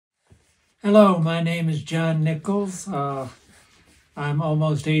Hello, my name is John Nichols. I'm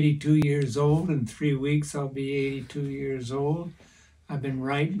almost 82 years old. In 3 weeks, I'll be 82 years old. I've been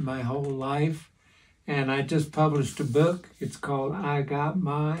writing my whole life, and I just published a book. It's called I Got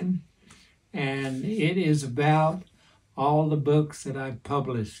Mine, and it is about all the books that I've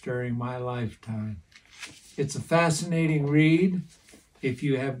published during my lifetime. It's a fascinating read if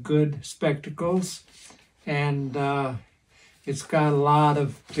you have good spectacles, and it's got a lot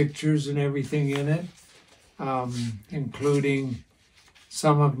of pictures and everything in it, including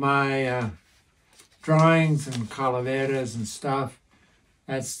some of my drawings and calaveras and stuff.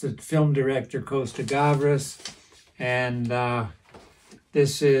 That's the film director Costa Gavras, and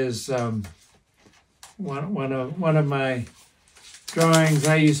this is one of my drawings.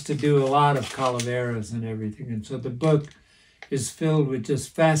 I used to do a lot of calaveras and everything, and so the book is filled with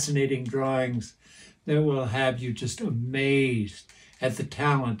just fascinating drawings that will have you just amazed at the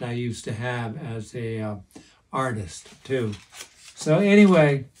talent I used to have as a artist too. So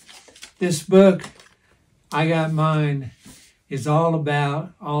anyway, this book, I Got Mine, is all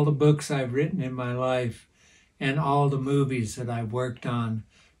about all the books I've written in my life and all the movies that I've worked on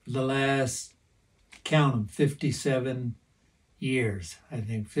for the last, count them, 57 years, I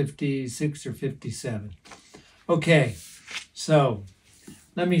think, 56 or 57. Okay, so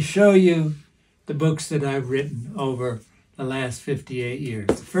let me show you the books that I've written over the last 58 years.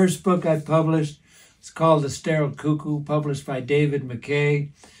 The first book I published is called The Sterile Cuckoo, published by David McKay.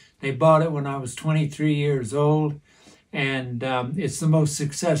 They bought it when I was 23 years old, and it's the most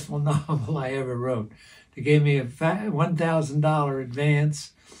successful novel I ever wrote. They gave me a $1,000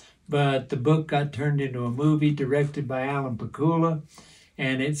 advance, but the book got turned into a movie directed by Alan Pakula,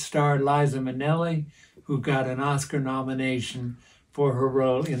 and it starred Liza Minnelli, who got an Oscar nomination for her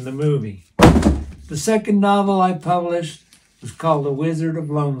role in the movie. The second novel I published was called The Wizard of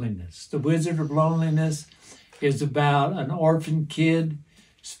Loneliness. The Wizard of Loneliness is about an orphan kid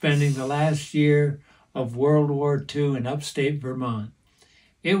spending the last year of World War II in upstate Vermont.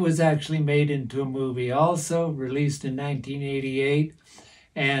 It was actually made into a movie also, released in 1988,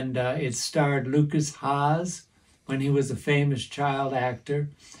 and it starred Lucas Haas when he was a famous child actor,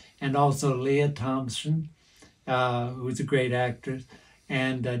 and also Leah Thompson, who was a great actress,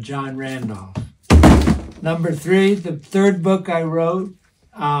 and John Randolph. Number 3, the third book I wrote,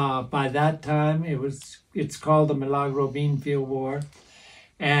 by that time, it's called The Milagro Beanfield War,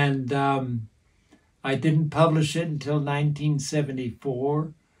 and I didn't publish it until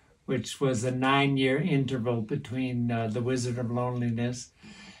 1974, which was a 9-year interval between The Wizard of Loneliness.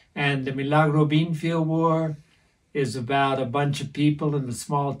 And The Milagro Beanfield War is about a bunch of people in a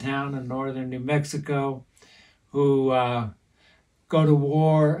small town in northern New Mexico who go to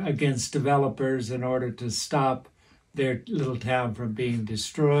war against developers in order to stop their little town from being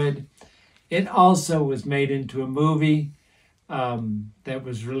destroyed. It also was made into a movie that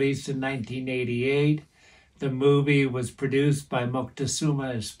was released in 1988. The movie was produced by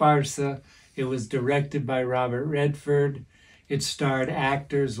Moctezuma Esparza. It was directed by Robert Redford. It starred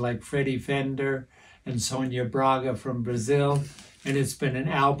actors like Freddie Fender and Sonia Braga from Brazil, and it's been an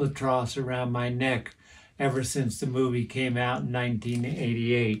albatross around my neck ever since the movie came out in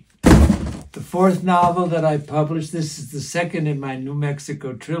 1988. The fourth novel that I published, this is the second in my New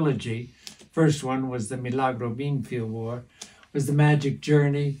Mexico trilogy. First one was The Milagro Beanfield War, was The Magic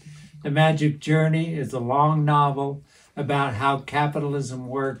Journey. The Magic Journey is a long novel about how capitalism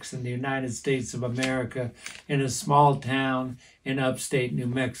works in the United States of America in a small town in upstate New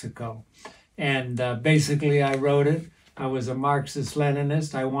Mexico. And basically I wrote it. I was a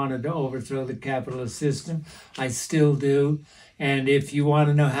Marxist-Leninist. I wanted to overthrow the capitalist system. I still do. And if you want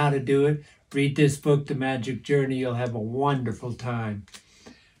to know how to do it, read this book, The Magic Journey. You'll have a wonderful time.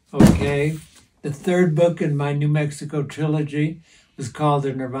 Okay. The third book in my New Mexico trilogy was called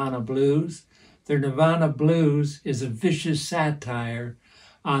The Nirvana Blues. The Nirvana Blues is a vicious satire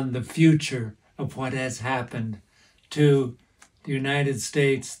on the future of what has happened to the United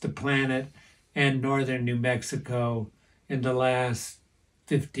States, the planet, and northern New Mexico in the last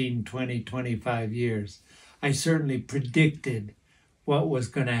 15, 20, 25 years. I certainly predicted what was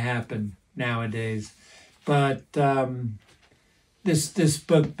going to happen nowadays. But this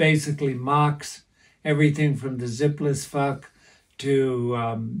book basically mocks everything from the zipless fuck to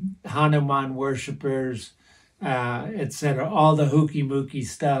Hanuman worshippers, etc. All the hooky-mooky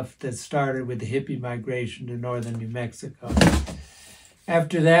stuff that started with the hippie migration to northern New Mexico.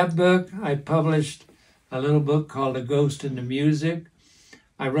 After that book, I published a little book called A Ghost in the Music.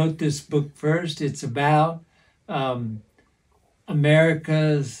 I wrote this book first. It's about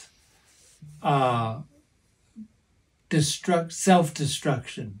America's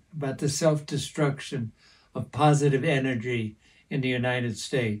self-destruction, about the self-destruction of positive energy in the United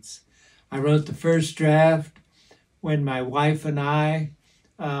States. I wrote the first draft when my wife and I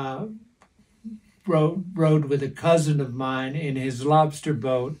rode with a cousin of mine in his lobster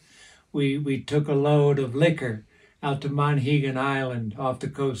boat. We took a load of liquor out to Monhegan Island off the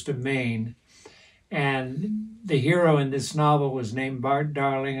coast of Maine. And the hero in this novel was named Bart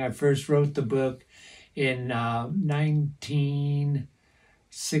Darling. I first wrote the book in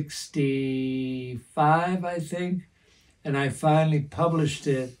 1965, I think, and I finally published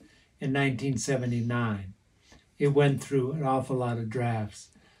it in 1979. It went through an awful lot of drafts.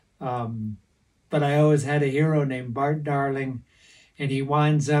 But I always had a hero named Bart Darling, and he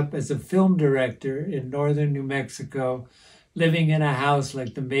winds up as a film director in northern New Mexico, living in a house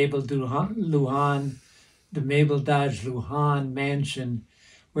like the Mabel Dodge Lujan mansion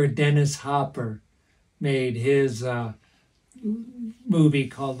where Dennis Hopper made his movie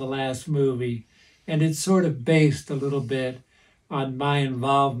called The Last Movie. And it's sort of based a little bit on my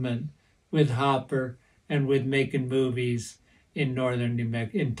involvement with Hopper and with making movies in northern New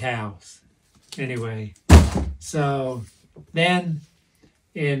Mexico, in Taos. Anyway, so then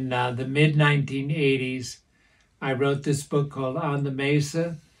in the mid-1980s, I wrote this book called On the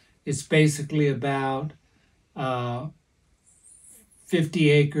Mesa. It's basically about 50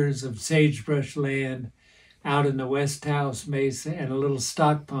 acres of sagebrush land out in the West Taos Mesa and a little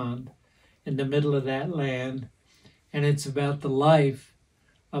stock pond in the middle of that land. And it's about the life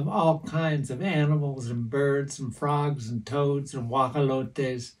of all kinds of animals and birds and frogs and toads and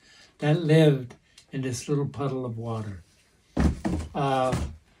guajolotes that lived in this little puddle of water.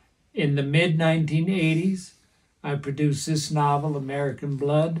 In the mid-1980s, I produced this novel, American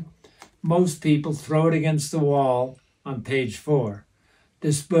Blood. Most people throw it against the wall on page 4.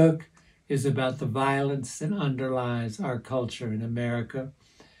 This book is about the violence that underlies our culture in America.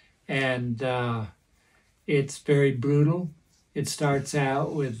 And it's very brutal. It starts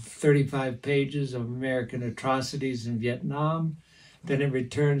out with 35 pages of American atrocities in Vietnam. Then it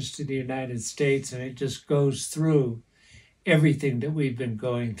returns to the United States, and it just goes through everything that we've been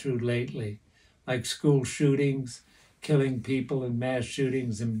going through lately, like school shootings, killing people in mass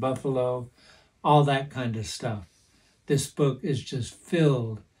shootings in Buffalo, all that kind of stuff. This book is just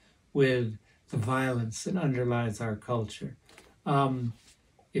filled with the violence that underlies our culture.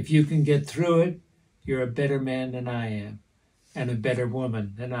 If you can get through it, you're a better man than I am, and a better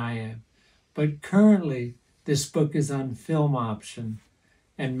woman than I am. But currently, this book is on film option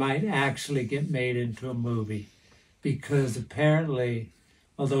and might actually get made into a movie, because apparently,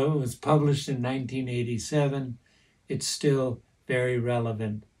 although it was published in 1987, it's still very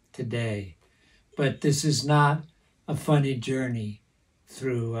relevant today. But this is not a funny journey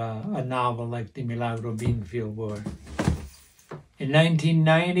through a novel like the Milagro Beanfield War. In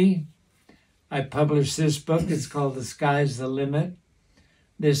 1990, I published this book. It's called The Sky's the Limit.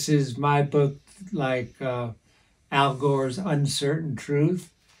 This is my book, like Al Gore's Uncertain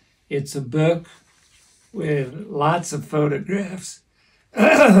Truth. It's a book with lots of photographs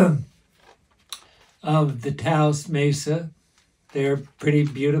of the Taos Mesa. They're pretty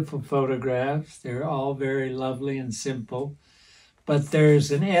beautiful photographs. They're all very lovely and simple. But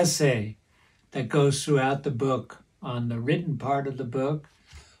there's an essay that goes throughout the book on the written part of the book,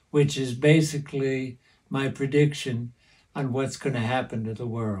 which is basically my prediction on what's going to happen to the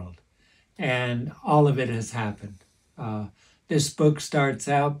world. And all of it has happened. This book starts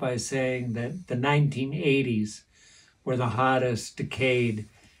out by saying that the 1980s were the hottest decade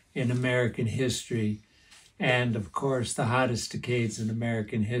in American history. And of course, the hottest decades in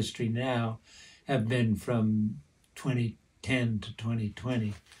American history now have been from 2010 to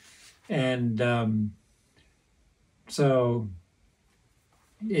 2020. And so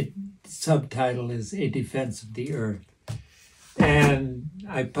its subtitle is A Defense of the Earth. And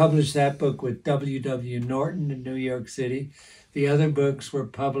I published that book with W.W. Norton in New York City. The other books were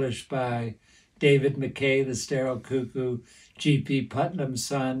published by David McKay, The Sterile Cuckoo, G.P. Putnam's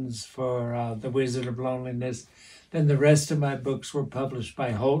Sons for The Wizard of Loneliness. Then the rest of my books were published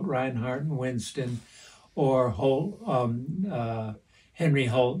by Holt, Reinhardt, and Winston, or Henry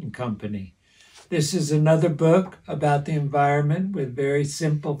Holt and Company. This is another book about the environment with very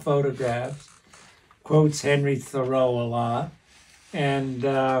simple photographs. Quotes Henry Thoreau a lot. And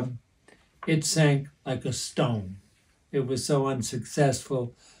it sank like a stone. It was so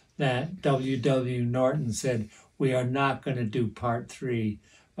unsuccessful that W.W. Norton said, "We are not going to do part 3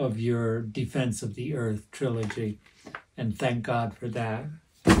 of your Defense of the Earth trilogy." And thank God for that.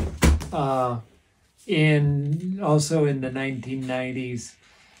 Also in the 1990s,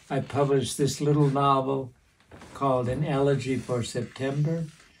 I published this little novel called An Elegy for September,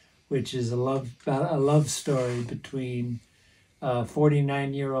 which is about a love story between a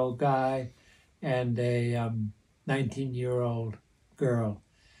 49-year-old guy and a 19-year-old girl.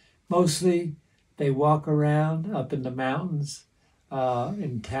 Mostly they walk around up in the mountains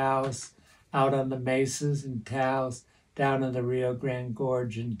in Taos, out on the mesas in Taos, down in the Rio Grande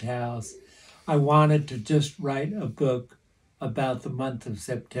Gorge in Taos. I wanted to just write a book about the month of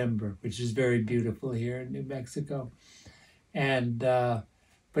September, which is very beautiful here in New Mexico. And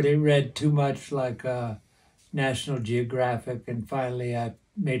but it read too much like National Geographic, and finally I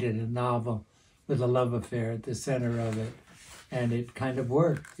made it a novel with a love affair at the center of it. And it kind of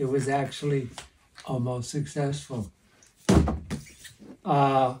worked. It was actually almost successful.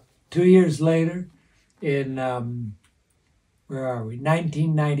 2 years later, in,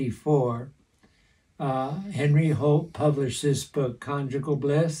 1994, Henry Holt published this book, Conjugal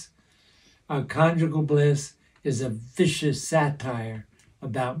Bliss. Conjugal Bliss is a vicious satire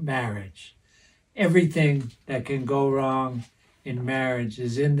about marriage. Everything that can go wrong in marriage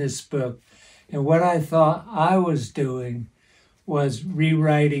is in this book. And what I thought I was doing was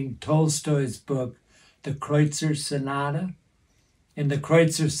rewriting Tolstoy's book, The Kreutzer Sonata. In the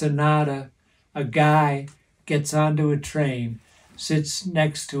Kreutzer Sonata, a guy gets onto a train, sits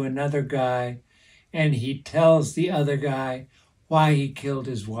next to another guy, and he tells the other guy why he killed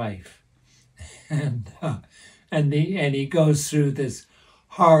his wife. And he goes through this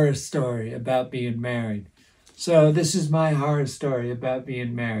horror story about being married. So this is my horror story about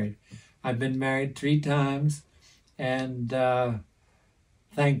being married. I've been married 3 times, and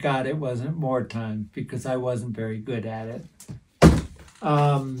thank God it wasn't more times, because I wasn't very good at it.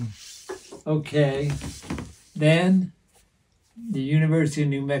 Okay, then the University of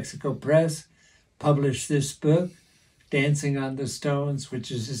New Mexico Press published this book, Dancing on the Stones,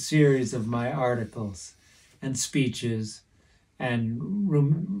 which is a series of my articles and speeches and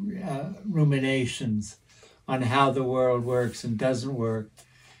ruminations on how the world works and doesn't work.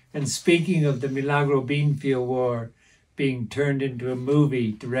 And speaking of the Milagro Beanfield War being turned into a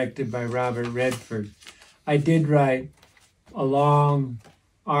movie directed by Robert Redford, I did write a long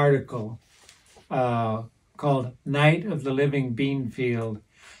article called Night of the Living Beanfield,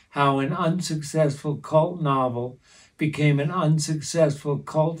 how an unsuccessful cult novel became an unsuccessful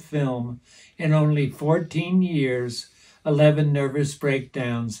cult film in only 14 years, 11 nervous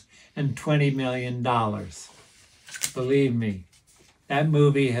breakdowns, and $20 million. Believe me, that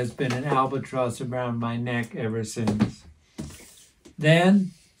movie has been an albatross around my neck ever since.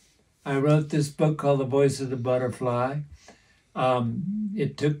 Then I wrote this book called The Voice of the Butterfly.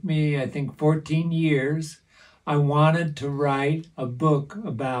 It took me, I think, 14 years. I wanted to write a book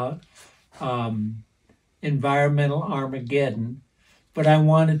about environmental Armageddon, but I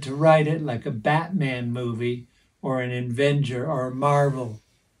wanted to write it like a Batman movie or an Avenger or a Marvel,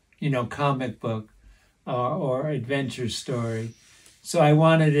 comic book or adventure story. So I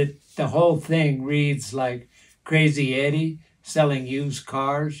wanted it, the whole thing reads like Crazy Eddie selling used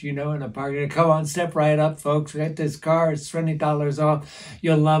cars, in a parking lot. Come on, step right up, folks. Get this car. It's $20 off.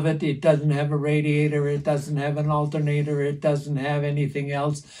 You'll love it. It doesn't have a radiator. It doesn't have an alternator. It doesn't have anything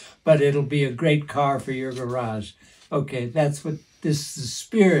else, but it'll be a great car for your garage. Okay, that's what the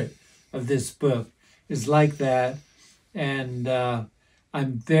spirit of this book is like that. And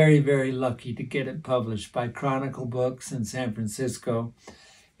I'm very, very lucky to get it published by Chronicle Books in San Francisco.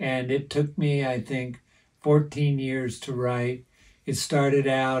 And it took me, I think, 14 years to write. It started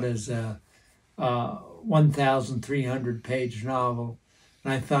out as a 1,300-page novel,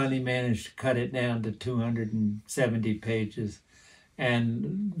 and I finally managed to cut it down to 270 pages.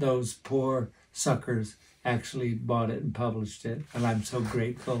 And those poor suckers actually bought it and published it, and I'm so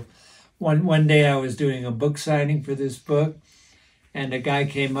grateful. One day I was doing a book signing for this book, and a guy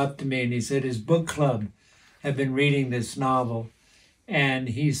came up to me and he said his book club had been reading this novel, and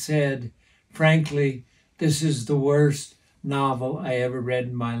he said, frankly, this is the worst novel I ever read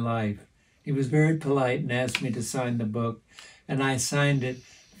in my life. He was very polite and asked me to sign the book, and I signed it.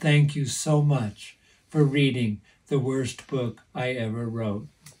 Thank you so much for reading the worst book I ever wrote.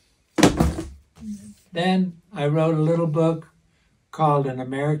 Then I wrote a little book called An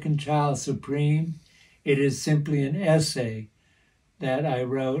American Child Supreme. It is simply an essay that I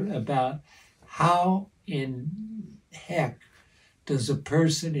wrote about how in heck does a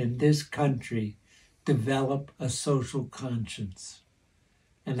person in this country develop a social conscience.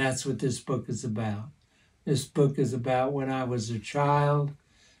 And that's what this book is about. This book is about when I was a child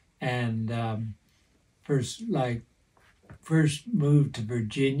and first moved to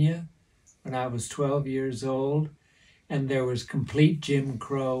Virginia when I was 12 years old, and there was complete Jim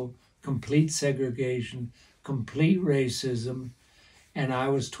Crow, complete segregation, complete racism. And I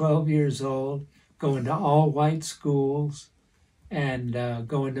was 12 years old, going to all white schools and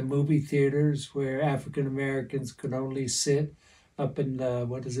going to movie theaters where African Americans could only sit up in the,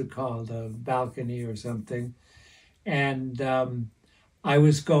 what is it called, a balcony or something. And I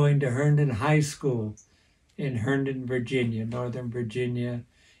was going to Herndon High School in Herndon, Virginia, Northern Virginia,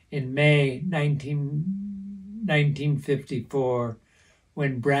 in May 1954,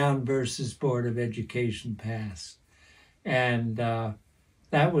 when Brown versus Board of Education passed. And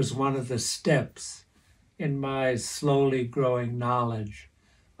that was one of the steps in my slowly growing knowledge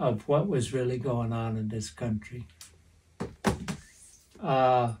of what was really going on in this country.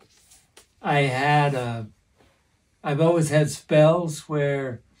 I've always had spells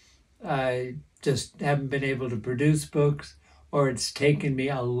where I just haven't been able to produce books, or it's taken me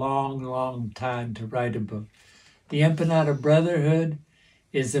a long, long time to write a book. The Empanada Brotherhood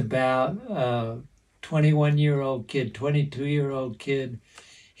is about a 21-year-old kid, 22-year-old kid.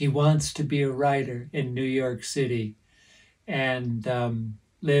 He wants to be a writer in New York City and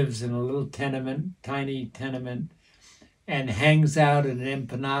lives in a little tenement, tiny tenement, and hangs out at an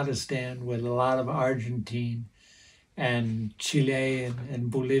empanada stand with a lot of Argentine and Chilean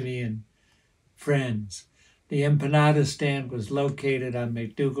and Bolivian friends. The empanada stand was located on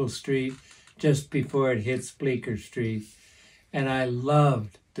McDougal Street just before it hits Bleecker Street. And I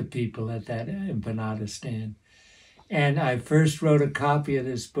loved the people at that empanada stand. And I first wrote a copy of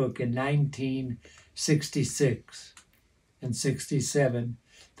this book in 1966 and 67.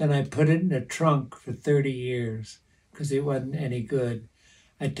 Then I put it in a trunk for 30 years because it wasn't any good.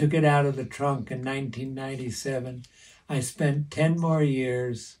 I took it out of the trunk in 1997. I spent 10 more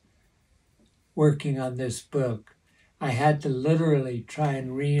years working on this book. I had to literally try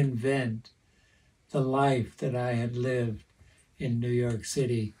and reinvent the life that I had lived in New York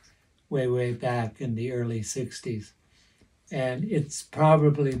City way, way back in the early 60s. And it's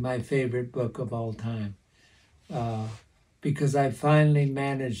probably my favorite book of all time because I finally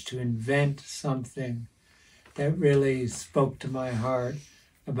managed to invent something that really spoke to my heart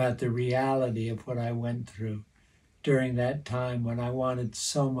about the reality of what I went through during that time when I wanted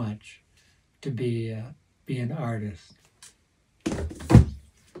so much to be an artist.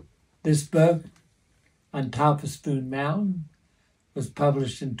 This book, On Top of Spoon Mountain, was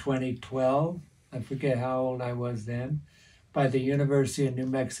published in 2012. I forget how old I was then, by the University of New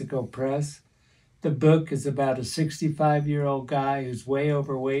Mexico Press. The book is about a 65-year-old guy who's way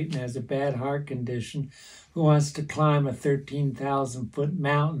overweight and has a bad heart condition who wants to climb a 13,000-foot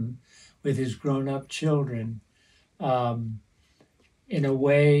mountain with his grown-up children in a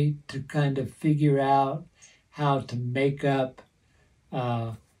way to kind of figure out how to make up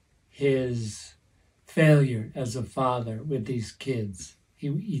his failure as a father with these kids.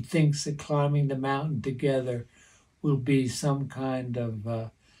 He thinks that climbing the mountain together will be some kind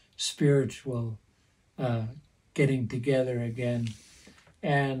of spiritual getting together again.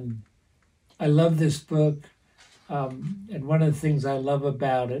 And I love this book. And one of the things I love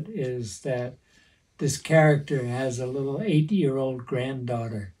about it is that this character has a little 8-year-old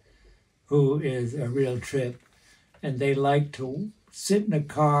granddaughter who is a real trip. And they like to sit in a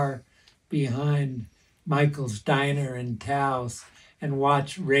car behind Michael's Diner in Taos and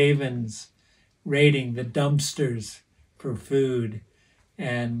watch ravens raiding the dumpsters for food.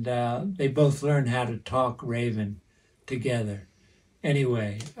 And they both learn how to talk Raven together.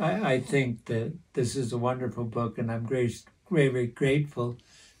 Anyway, I think that this is a wonderful book, and I'm very grateful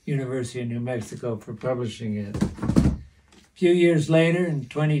University of New Mexico for publishing it. A few years later, in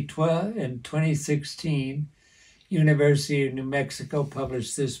 2016, University of New Mexico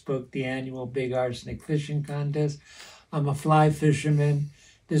published this book, the annual Big Arsenic Fishing Contest. I'm a fly fisherman.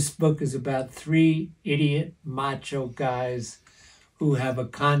 This book is about 3 idiot macho guys who have a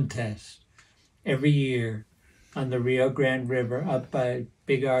contest every year on the Rio Grande River up by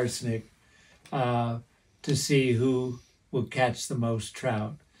Big Arsenic to see who will catch the most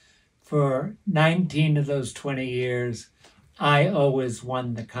trout. For 19 of those 20 years, I always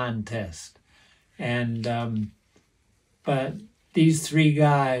won the contest. And but these 3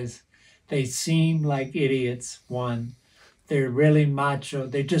 guys, they seem like idiots. One, they're really macho.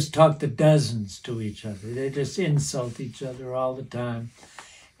 They just talk to dozens to each other. They just insult each other all the time.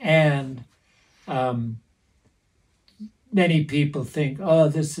 And many people think, oh,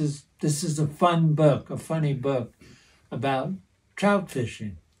 this is a fun book, a funny book about trout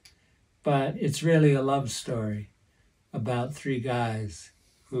fishing. But it's really a love story about 3 guys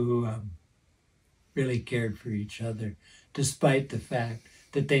who really cared for each other, despite the fact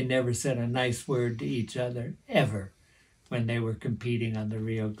that they never said a nice word to each other, ever, when they were competing on the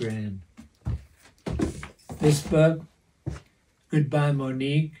Rio Grande. This book, Goodbye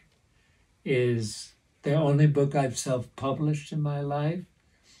Monique, is the only book I've self-published in my life.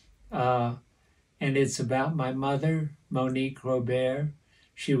 And it's about my mother, Monique Robert.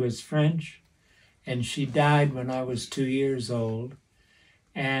 She was French, and she died when I was 2 years old.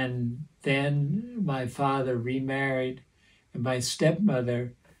 And then my father remarried, and my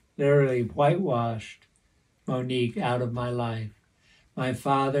stepmother literally whitewashed Monique out of my life. My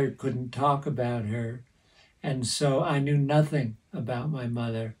father couldn't talk about her, and so I knew nothing about my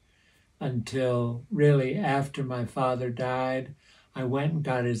mother until really after my father died. I went and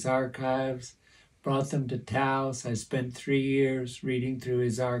got his archives, brought them to Taos. I spent 3 years reading through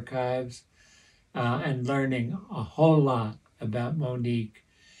his archives and learning a whole lot about Monique.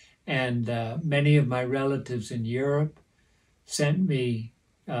 And many of my relatives in Europe sent me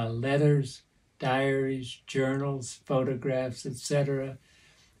letters, diaries, journals, photographs, etc.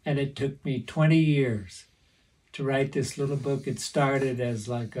 And it took me 20 years to write this little book. It started as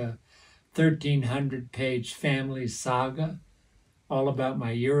like a 1,300-page family saga, all about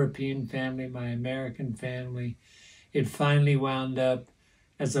my European family, my American family. It finally wound up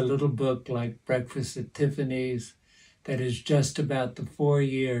as a little book like Breakfast at Tiffany's that is just about the 4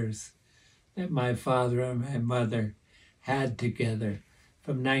 years that my father and my mother had together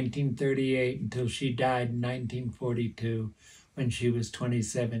from 1938 until she died in 1942 when she was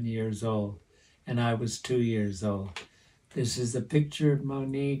 27 years old and I was 2 years old. This is a picture of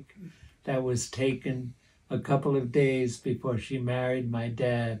Monique that was taken a couple of days before she married my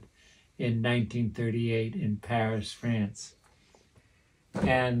dad in 1938 in Paris, France.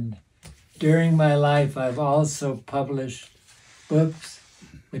 And during my life, I've also published books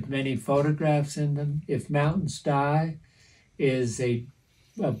with many photographs in them. If Mountains Die is a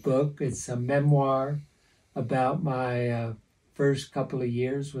book. It's a memoir about my first couple of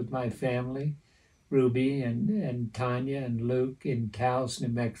years with my family, Ruby and Tanya and Luke in Taos, New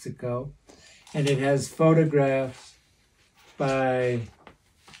Mexico. And it has photographs by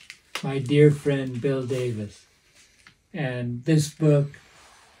my dear friend Bill Davis. And this book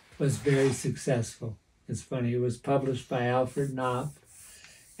was very successful. It's funny, it was published by Alfred Knopf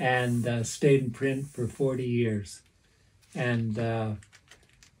and stayed in print for 40 years. And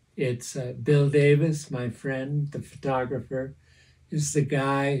it's Bill Davis, my friend, the photographer, is the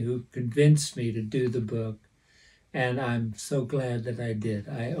guy who convinced me to do the book. And I'm so glad that I did.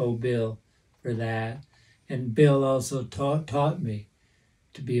 I owe Bill for that. And Bill also taught me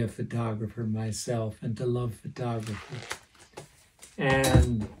to be a photographer myself and to love photography.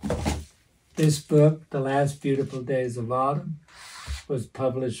 And this book, The Last Beautiful Days of Autumn, was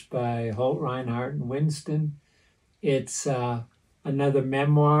published by Holt Reinhardt and Winston. It's another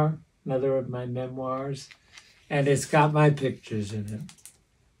memoir, another of my memoirs, and it's got my pictures in it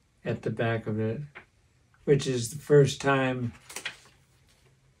at the back of it, which is the first time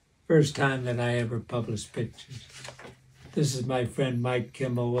that I ever published pictures. This is my friend Mike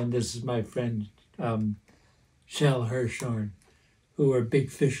Kimmel, and this is my friend Shel Hirshhorn, who were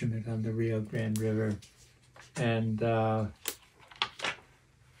big fishermen on the Rio Grande River. And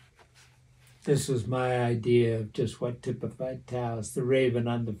this was my idea of just what typified Taos, the raven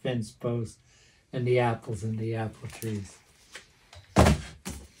on the fence post and the apples in the apple trees.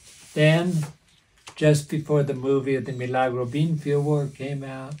 Then, just before the movie of the Milagro Beanfield War came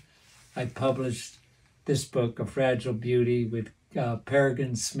out, I published this book, A Fragile Beauty, with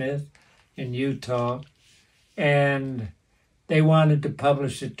Peregrine Smith in Utah. And they wanted to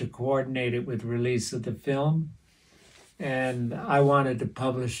publish it to coordinate it with release of the film. And I wanted to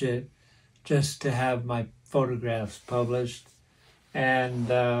publish it just to have my photographs published.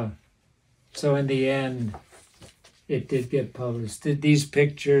 And so in the end, it did get published. These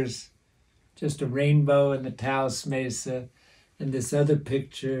pictures, just a rainbow in the Taos Mesa. And this other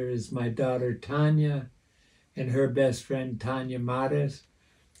picture is my daughter Tanya and her best friend Tanya Mares,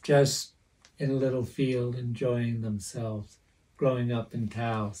 just in a little field enjoying themselves, growing up in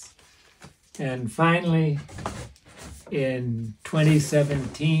Taos. And finally, in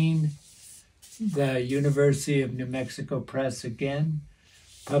 2017, the University of New Mexico Press again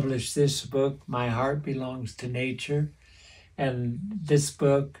published this book, My Heart Belongs to Nature. And this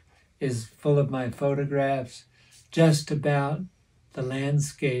book is full of my photographs just about the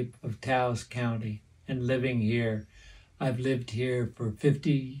landscape of Taos County and living here. I've lived here for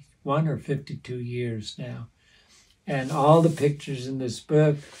 51 or 52 years now. And all the pictures in this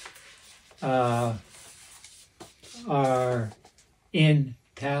book are in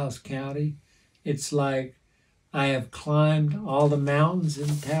Taos County. It's like I have climbed all the mountains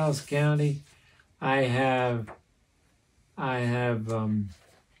in Taos County. I have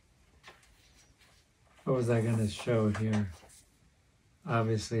What was I going to show here?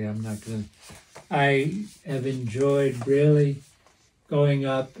 Obviously, I'm not going to. I have enjoyed really going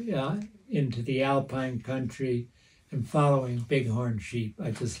up into the alpine country and following bighorn sheep. I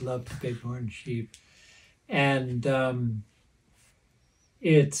just love the bighorn sheep. And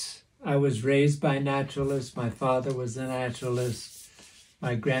I was raised by naturalists. My father was a naturalist.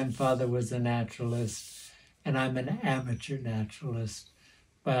 My grandfather was a naturalist. And I'm an amateur naturalist.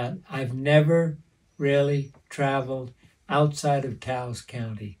 But I've never really traveled outside of Taos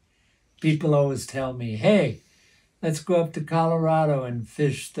County. People always tell me, hey, let's go up to Colorado and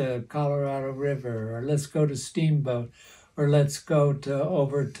fish the Colorado River, or let's go to Steamboat, or let's go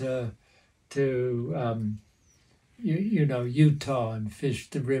over to Utah and fish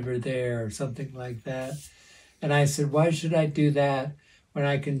the river there, or something like that. And I said, why should I do that when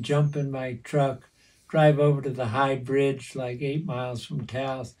I can jump in my truck, drive over to the High Bridge, like 8 miles from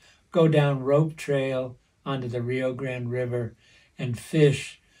Taos, go down Rope Trail onto the Rio Grande River and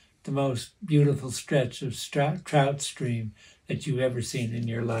fish the most beautiful stretch of trout stream that you've ever seen in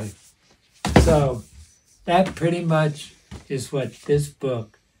your life. So that pretty much is what this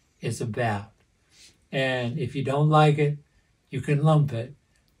book is about. And if you don't like it, you can lump it.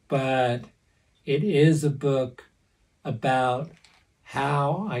 But it is a book about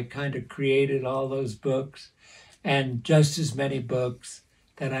how I kind of created all those books, and just as many books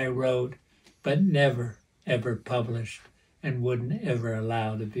that I wrote but never, ever published and wouldn't ever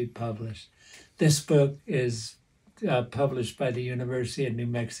allow to be published. This book is published by the University of New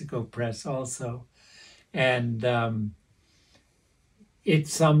Mexico Press also. And it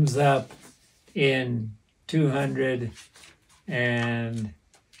sums up in 200 and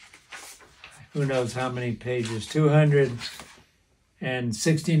who knows how many pages,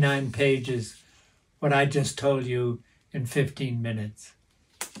 269 pages, what I just told you in 15 minutes.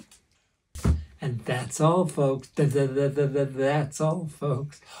 And that's all, folks. That's all,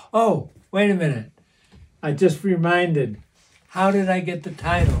 folks. Oh, wait a minute. I just reminded. How did I get the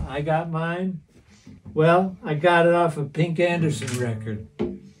title? I got mine. Well, I got it off a Pink Anderson record.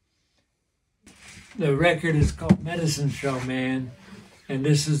 The record is called Medicine Show Man, and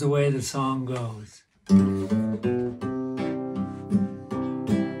this is the way the song goes.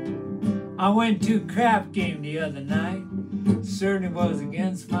 I went to a crap game the other night. Certainly was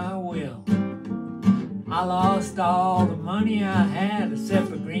against my will. I lost all the money I had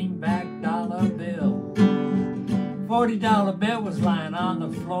except a greenback dollar bill. $40 bet was lying on the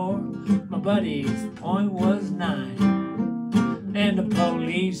floor. My buddy's point was 9. Then the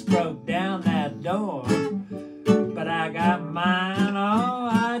police broke down that door. But I got mine, oh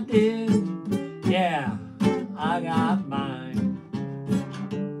I did. Yeah, I got mine.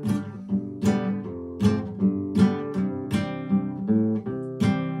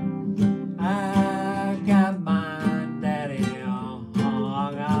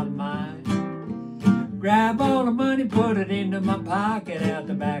 Grab all the money, put it into my pocket. Out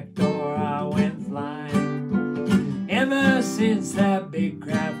the back door I went flying. Ever since that big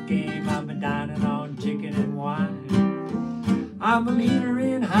crap game, I've been dining on chicken and wine. I'm a leader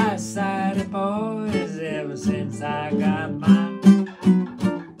in high society, boys, ever since I got mine.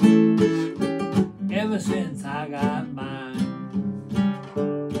 Ever since I got mine.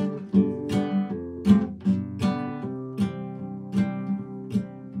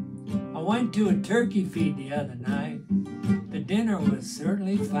 I went to a turkey feed the other night. The dinner was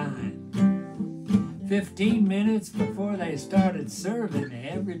certainly fine. 15 minutes before they started serving,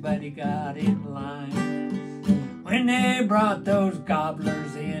 everybody got in line. When they brought those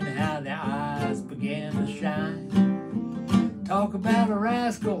gobblers in, how their eyes began to shine. Talk about a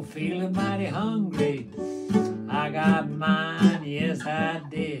rascal feeling mighty hungry. I got mine, yes I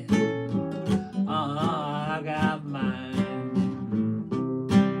did. I got mine.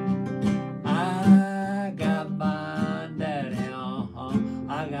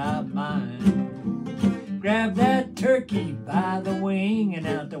 Grabbed that turkey by the wing, and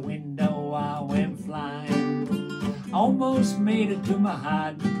out the window I went flying. Almost made it to my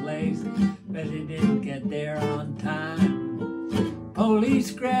hiding place, but it didn't get there on time.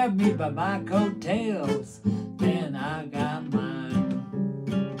 Police grabbed me by my coattails, then I got mine.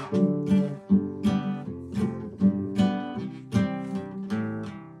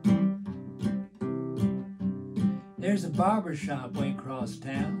 There's a barber shop way across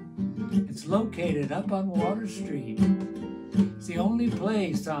town. It's located up on Water Street. It's the only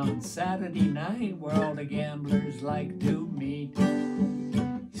place on Saturday night where all the gamblers like to meet.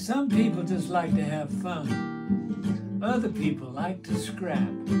 Some people just like to have fun. Other people like to scrap.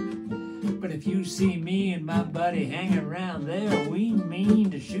 But if you see me and my buddy hanging around there, we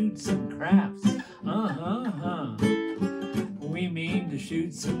mean to shoot some craps. We mean to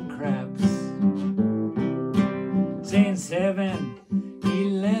shoot some craps. Saying 7,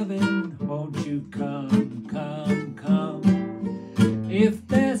 11, won't you come, come, come? If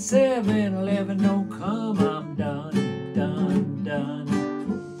that 7-11 don't come, I'm done, done,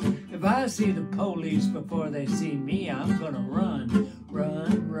 done. If I see the police before they see me, I'm gonna run,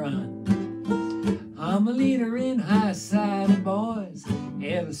 run, run. I'm a leader in high society, boys,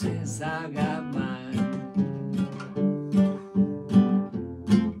 ever since I got mine.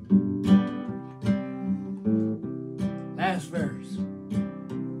 Last verse.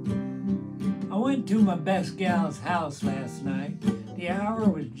 I went to my best gal's house last night. The hour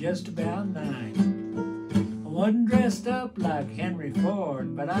was just about 9. I wasn't dressed up like Henry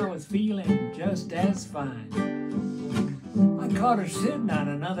Ford, but I was feeling just as fine. I caught her sitting on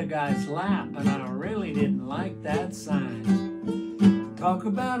another guy's lap, and I really didn't like that sign. Talk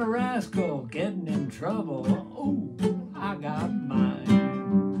about a rascal getting in trouble. Ooh, I got mine.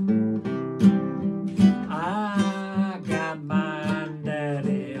 I got mine,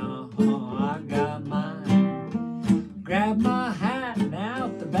 Daddy. I got mine. Grabbed my hat and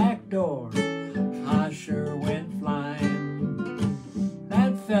out the back door. I sure went flying.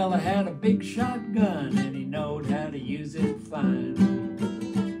 That fella had a big shotgun, and he knowed how to use it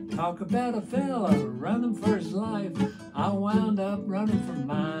fine. Talk about a fella running for his life. I wound up running for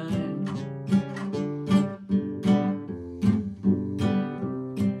mine.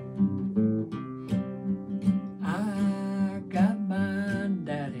 I got mine,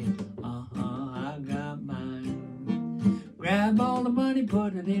 Daddy. I got mine. Grabbed all the money,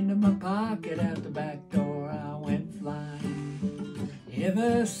 put it into my pocket. Out the back door I went flying.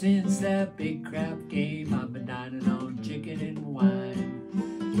 Ever since that big crap game, I've been dining on chicken and wine.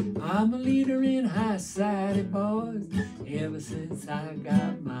 I'm a leader in high society, boys, ever since I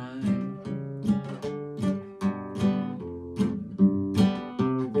got mine.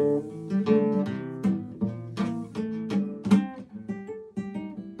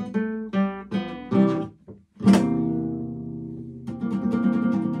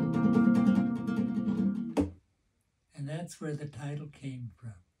 And that's where the title came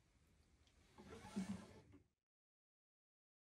from.